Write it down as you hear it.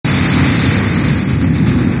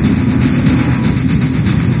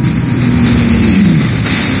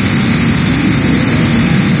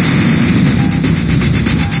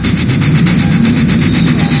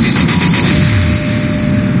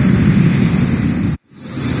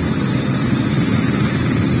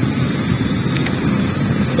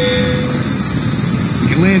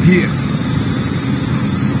right here.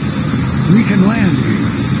 We can land here.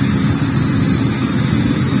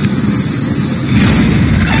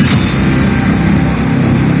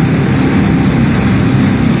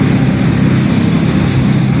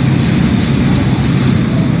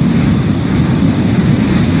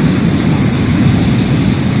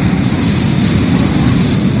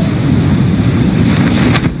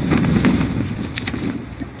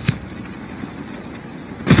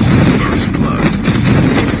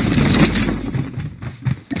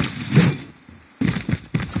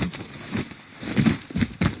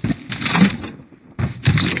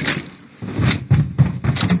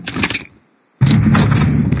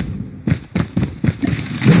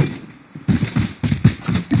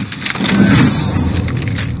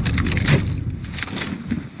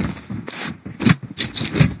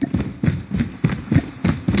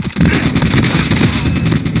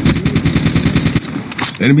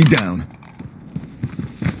 Enemy down.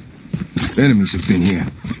 Enemies have been here.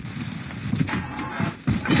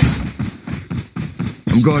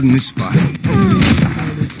 I'm guarding this spot.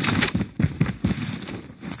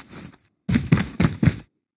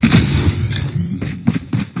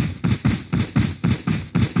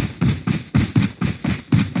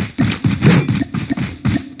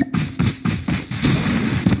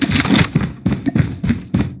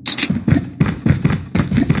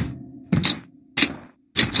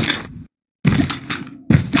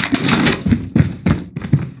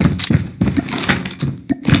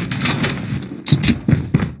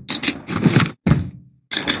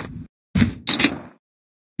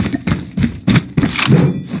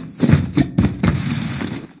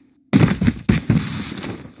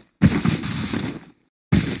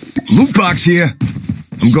 Loot box here.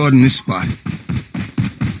 I'm guarding this spot.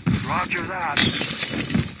 Roger that.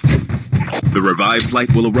 The revived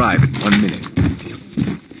flight will arrive in 1 minute.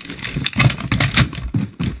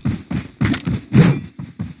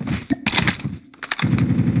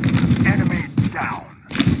 Enemy down.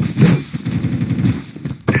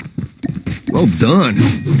 Well done.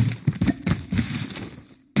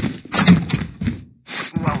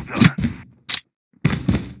 Well done.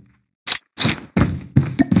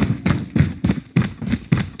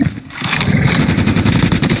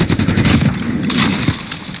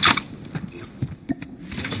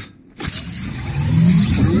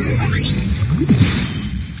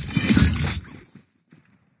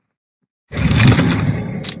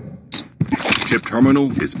 Ship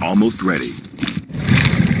terminal is almost ready.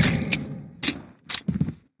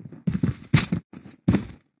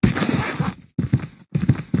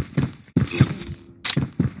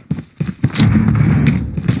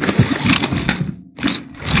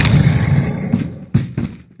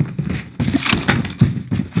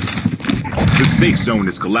 The safe zone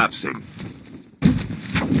is collapsing.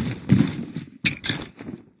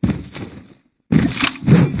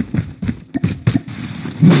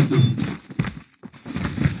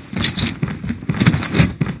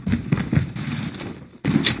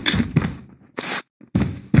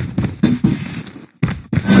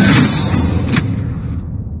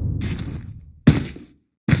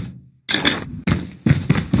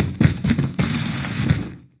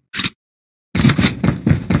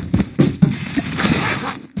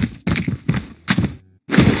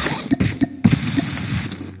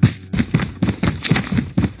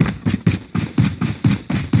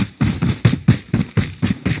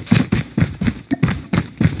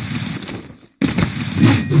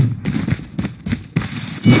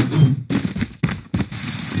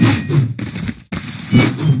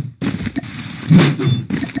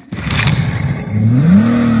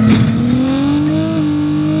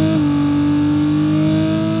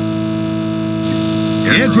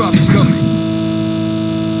 Airdrop is coming.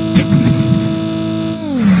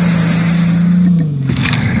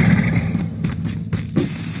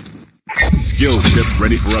 Skill ship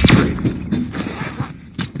ready for upgrade.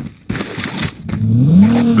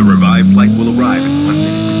 The revived flight will arrive in 1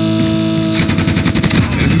 minute.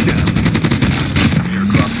 Enemy down.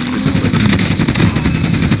 Aircraft has been delivered.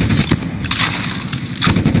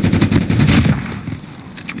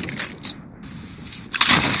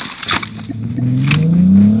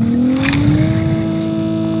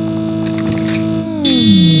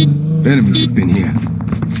 Enemies have been here.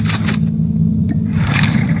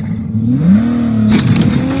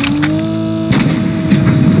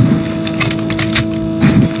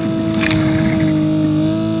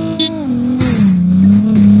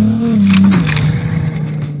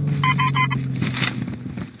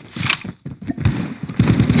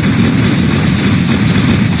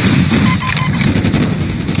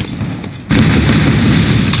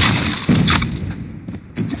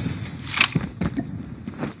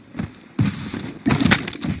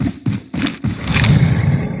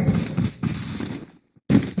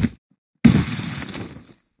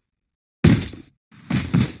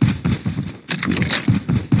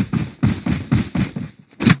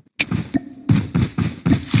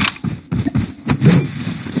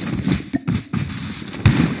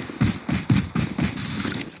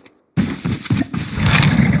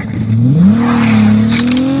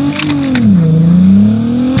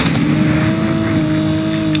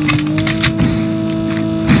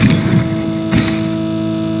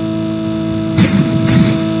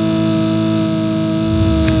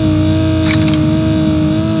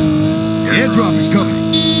 Airdrop is coming.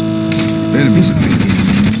 Enemies are making.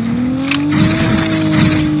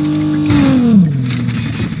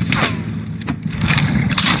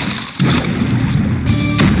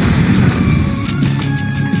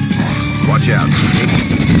 Watch out.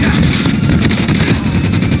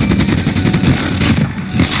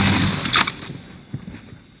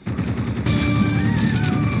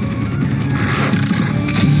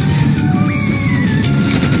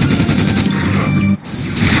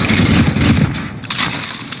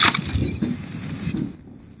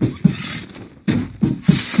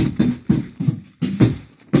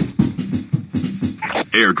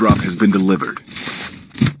 Airdrop has been delivered.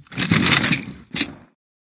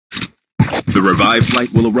 The revived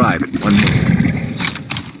flight will arrive in 1 minute.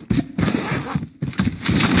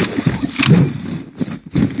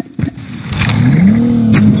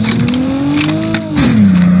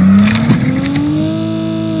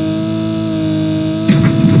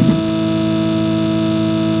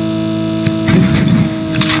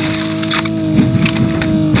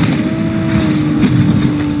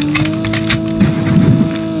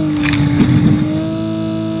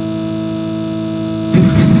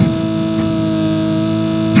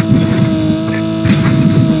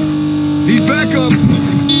 Need backup.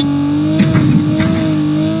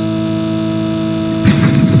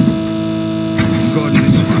 I'm guarding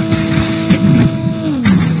this spot.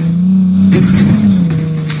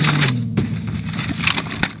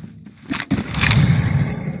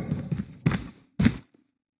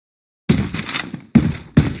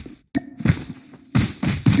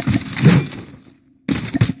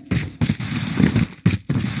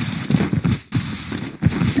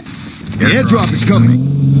 The airdrop is coming.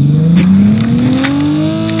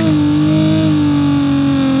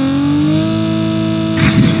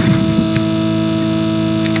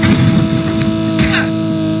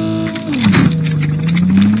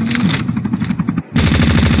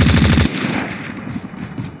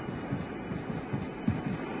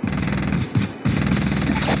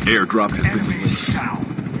 Airdrop has been Enemy delivered. down.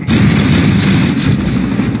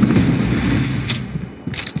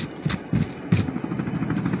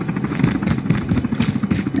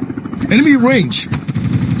 Enemy range.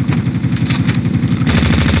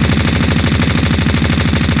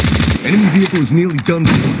 Enemy vehicle is nearly done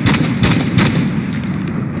for.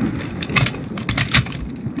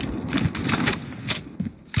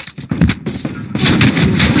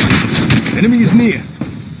 Enemy is near.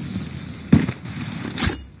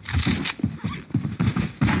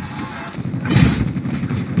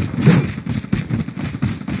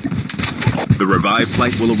 The revived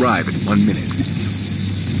flight will arrive in 1 minute.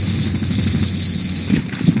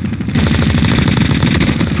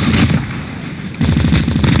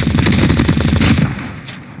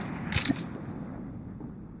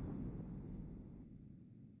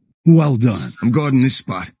 Well done. I'm guarding this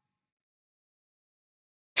spot.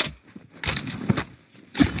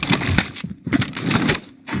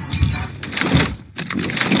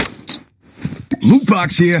 Loot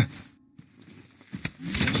box here.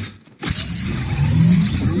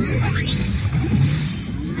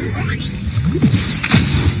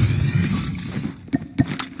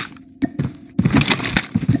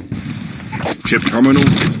 Chip terminal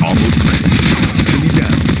is almost ready. Enemy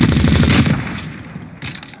down.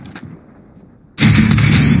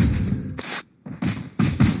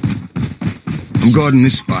 I'm guarding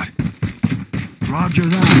this spot. Roger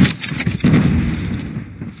that.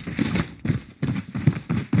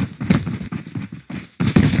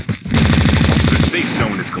 The safe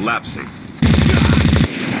zone is collapsing.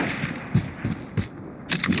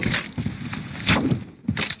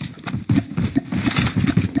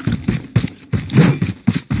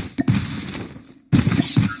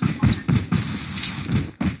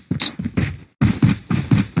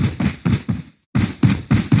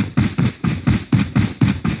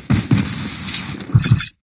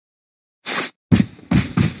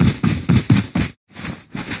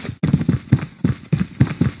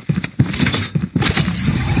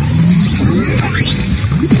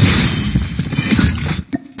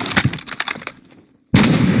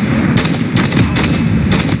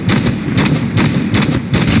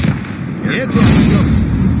 Airdrop is coming.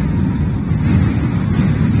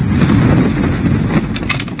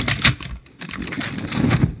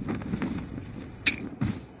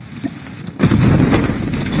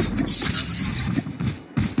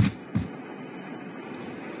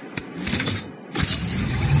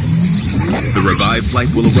 The revived flight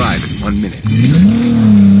will arrive in 1 minute.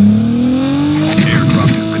 Airdrop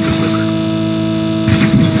has been delivered.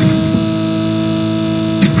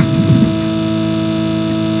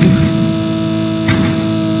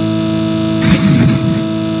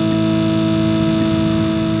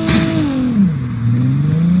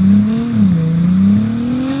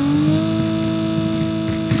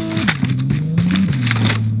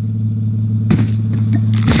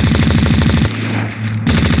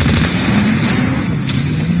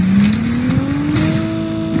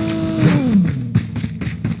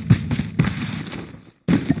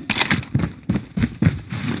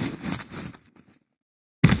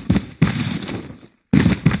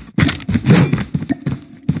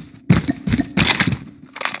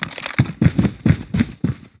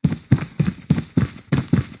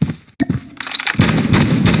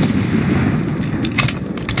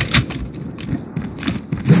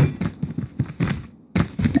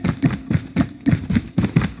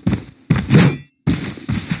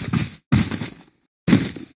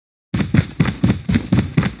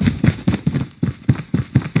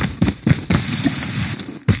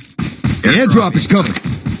 airdrop is coming.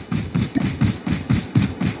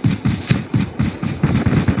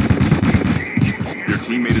 Your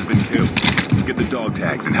teammate has been killed. Get the dog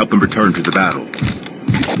tags and help them return to the battle.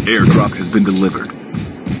 Airdrop has been delivered.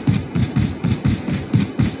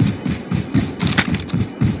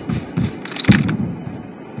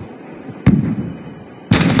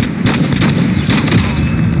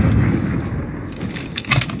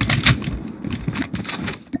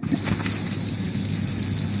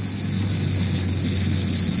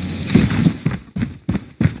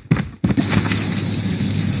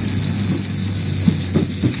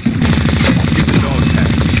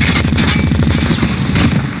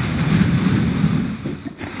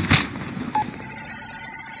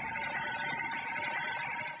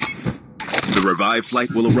 The revived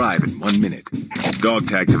flight will arrive in 1 minute. Dog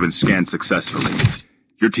tags have been scanned successfully.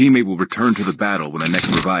 Your teammate will return to the battle when the next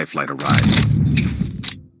revived flight arrives.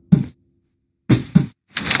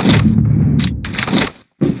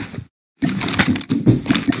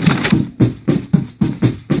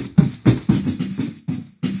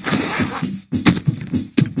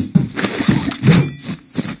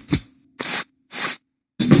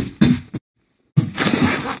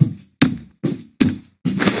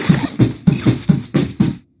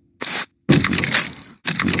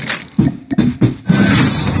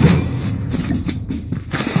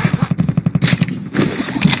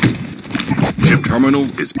 Terminal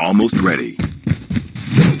is almost ready.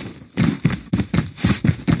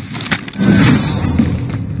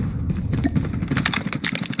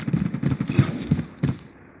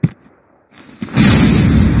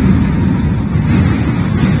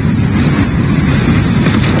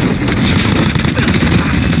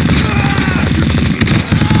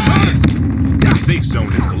 The safe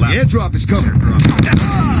zone is collapsed. Airdrop is coming.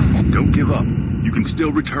 Don't give up. You can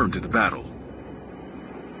still return to the battle.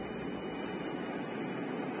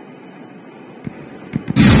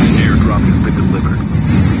 Airdrop has been delivered.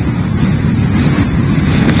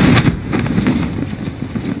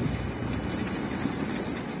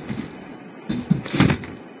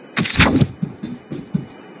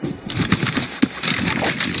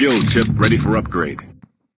 Skill chip ready for upgrade.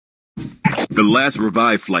 The last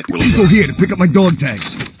revive flight will People here to pick up my dog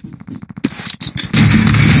tags.